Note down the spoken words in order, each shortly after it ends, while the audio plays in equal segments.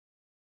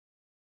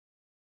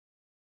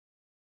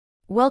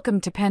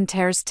Welcome to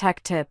Pentair's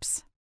Tech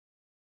Tips.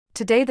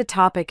 Today the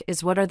topic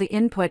is what are the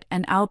input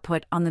and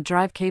output on the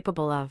drive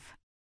capable of,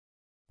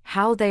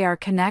 how they are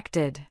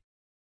connected,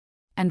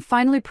 and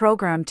finally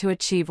programmed to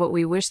achieve what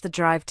we wish the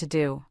drive to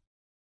do.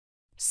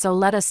 So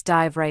let us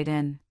dive right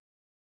in.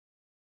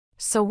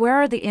 So where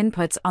are the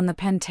inputs on the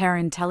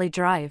Pentair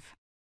Intellidrive?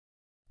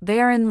 They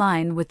are in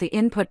line with the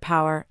input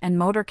power and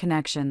motor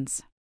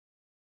connections.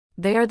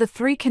 They are the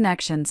three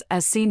connections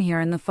as seen here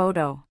in the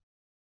photo.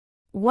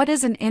 What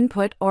is an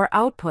input or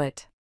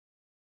output?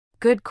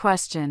 Good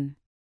question.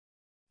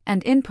 An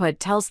input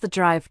tells the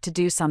drive to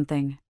do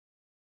something.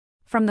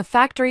 From the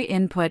factory,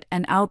 input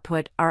and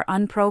output are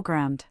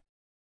unprogrammed,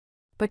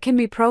 but can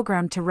be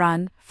programmed to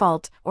run,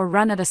 fault, or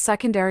run at a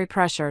secondary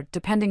pressure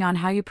depending on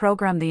how you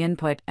program the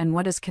input and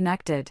what is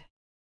connected.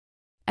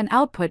 An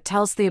output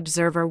tells the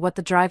observer what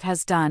the drive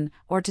has done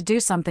or to do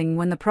something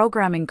when the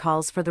programming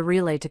calls for the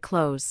relay to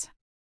close.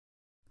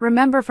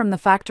 Remember, from the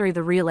factory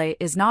the relay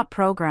is not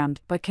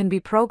programmed but can be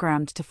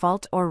programmed to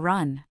fault or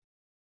run.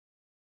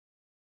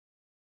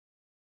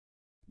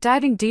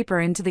 Diving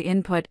deeper into the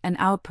input and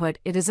output,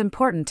 it is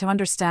important to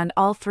understand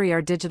all three are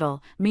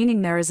digital,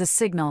 meaning there is a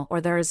signal or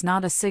there is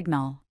not a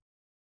signal.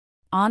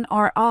 On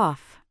or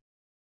off.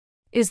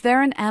 Is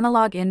there an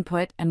analog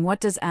input, and what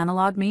does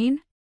analog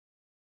mean?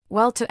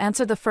 Well, to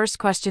answer the first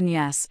question,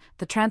 yes,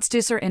 the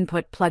transducer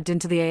input plugged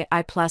into the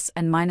AI plus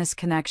and minus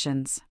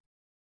connections.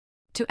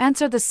 To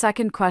answer the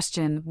second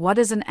question, what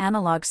is an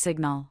analog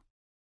signal?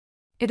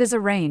 It is a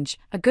range.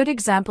 A good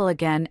example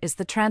again is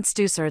the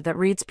transducer that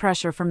reads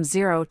pressure from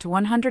 0 to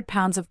 100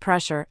 pounds of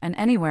pressure and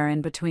anywhere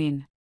in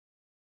between.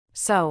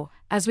 So,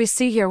 as we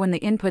see here, when the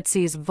input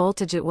sees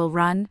voltage, it will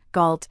run,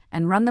 galt,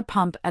 and run the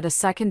pump at a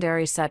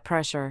secondary set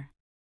pressure.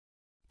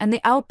 And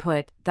the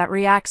output, that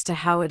reacts to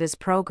how it is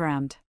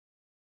programmed,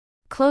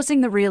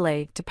 closing the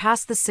relay to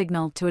pass the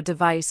signal to a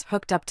device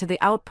hooked up to the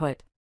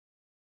output.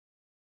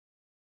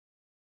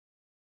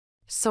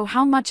 So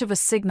how much of a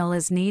signal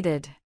is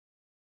needed?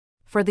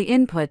 For the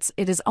inputs,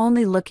 it is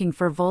only looking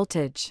for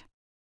voltage,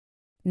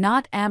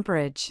 not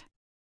amperage.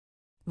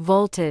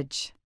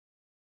 Voltage.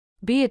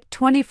 Be it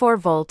 24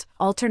 volt,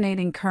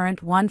 alternating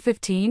current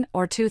 115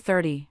 or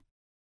 230.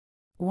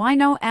 Why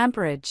no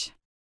amperage?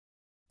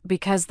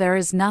 Because there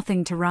is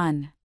nothing to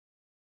run.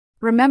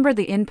 Remember,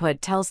 the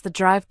input tells the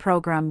drive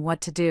program what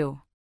to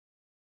do.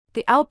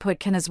 The output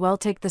can as well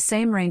take the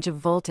same range of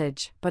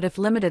voltage, but if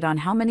limited on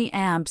how many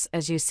amps,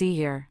 as you see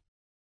here.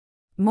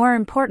 More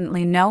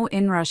importantly, no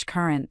inrush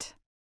current.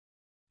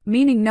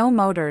 Meaning no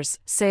motors,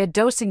 say a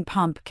dosing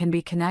pump, can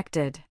be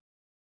connected.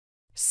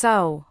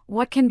 So,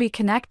 what can be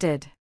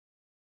connected?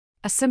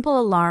 A simple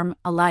alarm,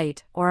 a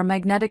light, or a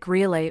magnetic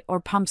relay or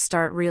pump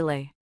start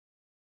relay.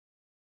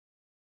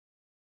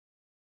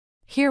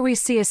 Here we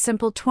see a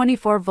simple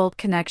 24-volt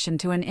connection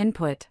to an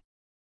input.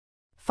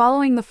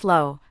 Following the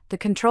flow, the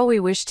control we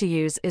wish to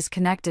use is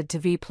connected to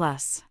V+.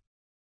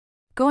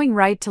 Going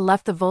right to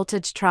left, the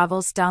voltage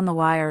travels down the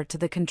wire to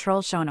the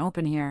control shown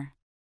open here.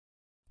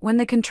 When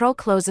the control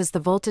closes, the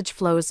voltage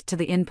flows to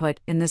the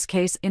input, in this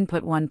case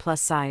input 1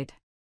 plus side.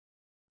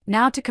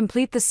 Now to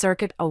complete the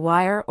circuit, a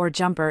wire or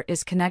jumper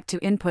is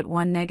connected to input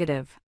 1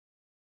 negative.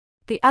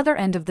 The other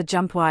end of the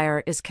jump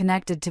wire is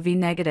connected to V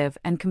negative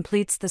and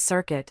completes the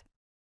circuit.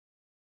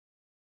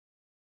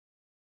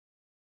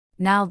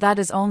 Now that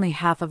is only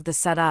half of the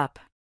setup.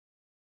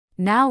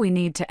 Now we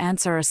need to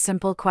answer a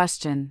simple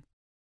question.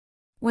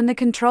 When the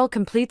control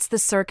completes the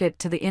circuit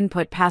to the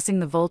input passing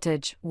the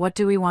voltage, what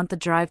do we want the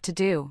drive to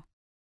do?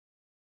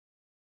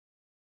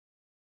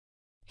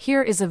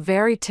 Here is a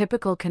very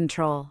typical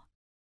control.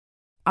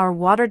 Our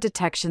water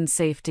detection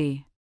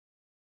safety.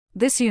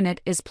 This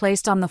unit is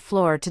placed on the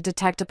floor to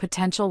detect a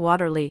potential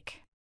water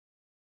leak.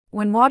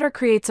 When water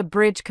creates a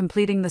bridge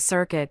completing the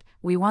circuit,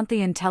 we want the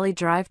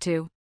Intellidrive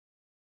to?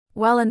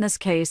 Well, in this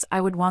case,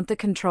 I would want the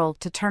control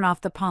to turn off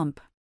the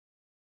pump.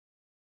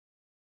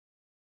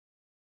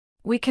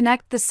 We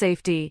connect the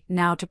safety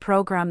now to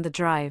program the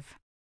drive.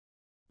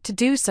 To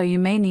do so, you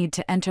may need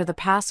to enter the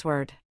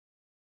password.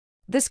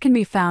 This can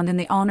be found in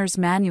the owner's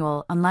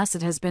manual unless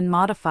it has been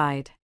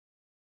modified.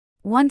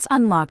 Once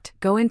unlocked,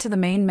 go into the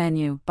main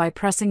menu by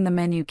pressing the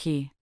menu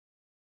key.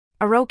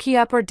 Arrow key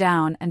up or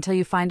down until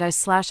you find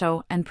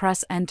I/O and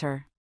press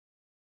enter.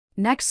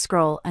 Next,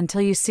 scroll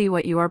until you see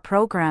what you are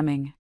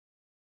programming.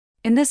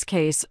 In this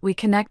case, we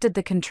connected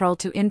the control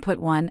to input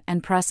 1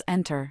 and press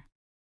enter.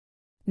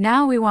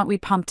 Now we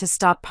want pump to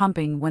stop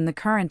pumping when the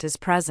current is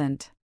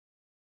present.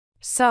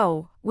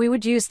 So, we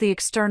would use the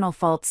external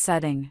fault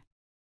setting.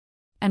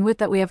 And with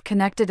that, we have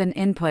connected an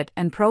input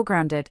and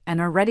programmed it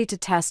and are ready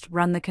to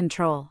run the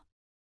control.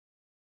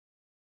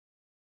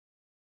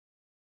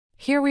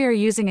 Here we are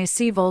using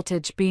AC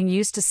voltage being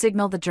used to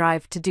signal the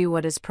drive to do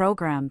what is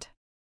programmed.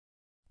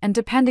 And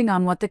depending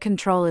on what the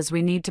control is,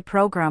 we need to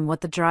program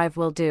what the drive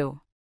will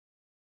do.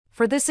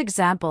 For this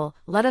example,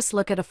 let us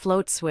look at a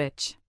float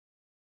switch.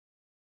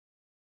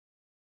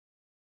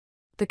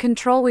 The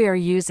control we are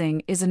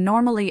using is a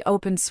normally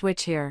open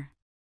switch here.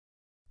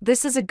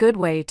 This is a good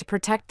way to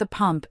protect the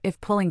pump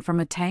if pulling from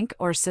a tank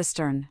or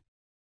cistern.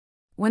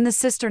 When the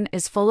cistern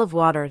is full of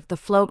water, the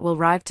float will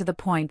rise to the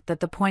point that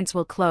the points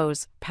will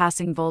close,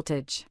 passing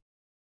voltage.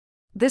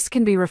 This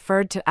can be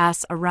referred to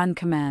as a run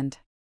command.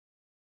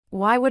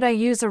 Why would I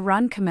use a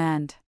run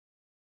command?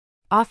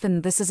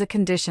 Often this is a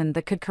condition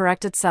that could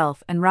correct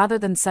itself, and rather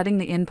than setting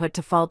the input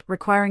to fault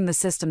requiring the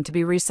system to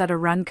be reset, a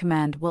run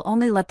command will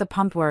only let the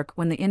pump work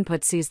when the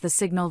input sees the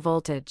signal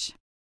voltage.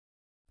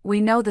 We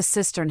know the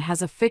cistern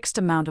has a fixed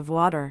amount of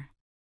water.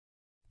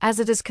 As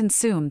it is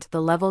consumed,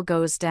 the level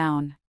goes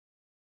down.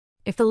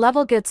 If the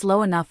level gets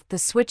low enough, the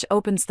switch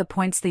opens the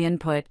points the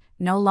input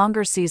no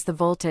longer sees the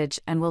voltage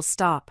and will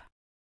stop.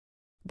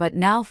 But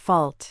now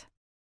fault.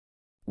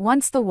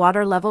 Once the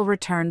water level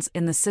returns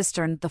in the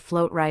cistern, the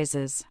float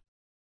rises,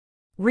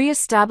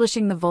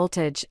 re-establishing the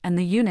voltage, and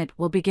the unit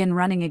will begin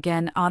running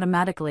again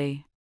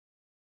automatically.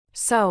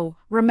 So,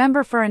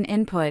 remember, for an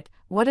input,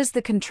 what is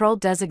the control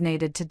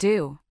designated to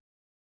do?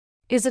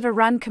 Is it a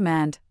run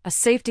command, a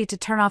safety to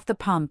turn off the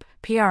pump,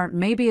 PR,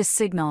 maybe a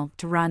signal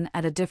to run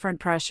at a different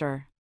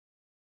pressure?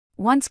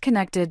 Once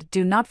connected,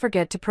 do not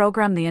forget to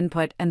program the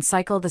input and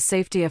cycle the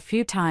safety a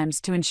few times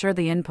to ensure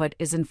the input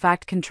is in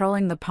fact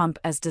controlling the pump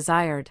as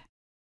desired.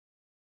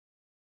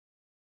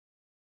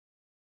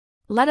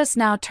 Let us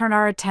now turn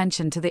our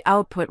attention to the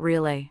output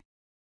relay.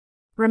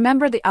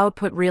 Remember, the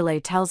output relay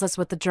tells us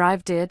what the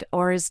drive did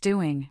or is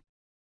doing.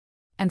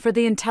 And for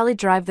the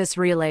Intellidrive, this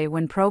relay,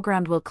 when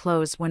programmed, will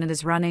close when it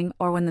is running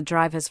or when the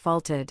drive has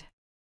faulted.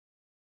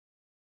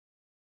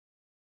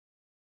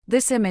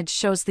 This image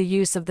shows the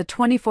use of the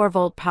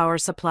 24-volt power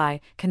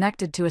supply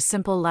connected to a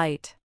simple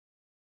light,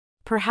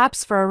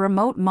 perhaps for a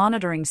remote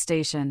monitoring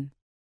station.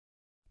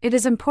 It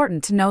is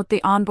important to note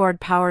the onboard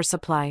power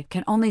supply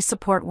can only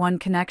support one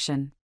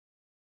connection,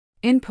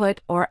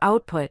 input or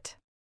output.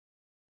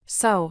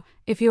 So,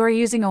 if you are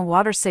using a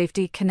water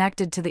safety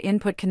connected to the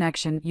input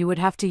connection, you would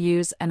have to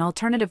use an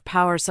alternative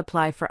power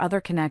supply for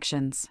other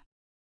connections.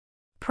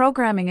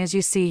 Programming, as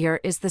you see here,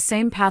 is the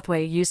same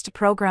pathway used to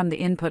program the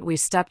input we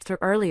stepped through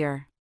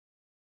earlier.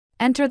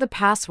 Enter the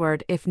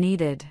password if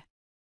needed.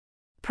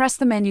 Press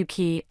the menu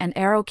key and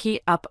arrow key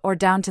up or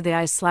down to the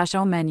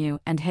I/O menu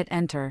and hit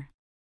enter.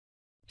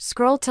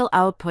 Scroll till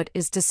output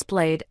is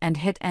displayed and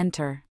hit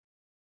enter.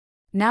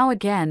 Now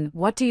again,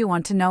 what do you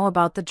want to know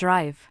about the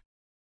drive?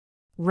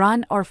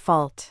 Run or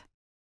fault?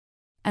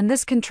 And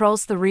this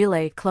controls the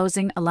relay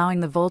closing, allowing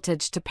the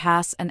voltage to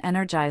pass and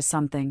energize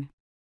something.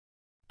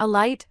 A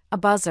light, a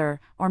buzzer,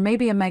 or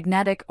maybe a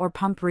magnetic or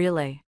pump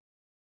relay.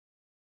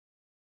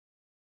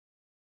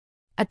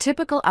 A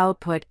typical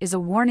output is a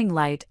warning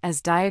light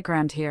as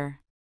diagrammed here.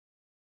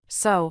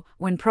 So,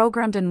 when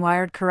programmed and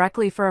wired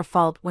correctly for a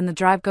fault, when the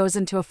drive goes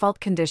into a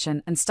fault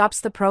condition and stops,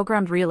 the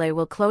programmed relay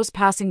will close,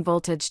 passing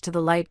voltage to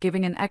the light,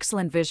 giving an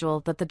excellent visual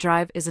that the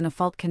drive is in a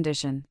fault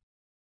condition.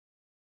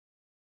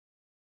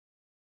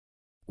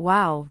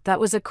 Wow, that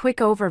was a quick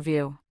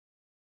overview.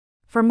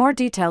 For more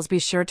details, be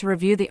sure to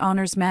review the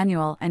owner's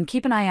manual and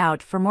keep an eye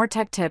out for more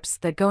tech tips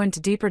that go into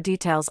deeper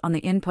details on the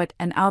input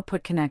and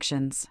output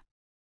connections.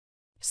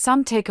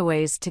 Some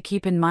takeaways to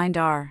keep in mind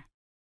are: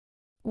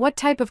 what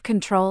type of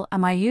control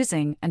am I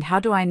using and how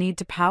do I need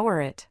to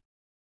power it?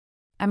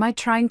 Am I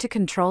trying to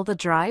control the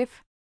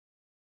drive?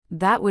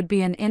 That would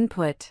be an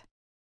input.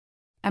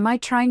 Am I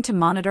trying to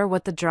monitor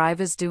what the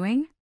drive is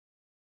doing?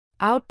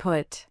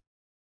 Output.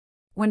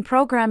 When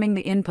programming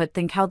the input,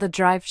 think how the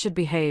drive should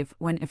behave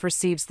when it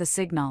receives the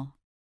signal.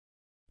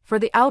 For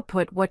the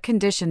output, what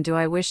condition do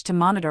I wish to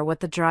monitor what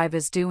the drive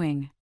is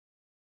doing?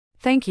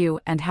 Thank you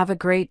and have a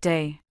great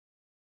day.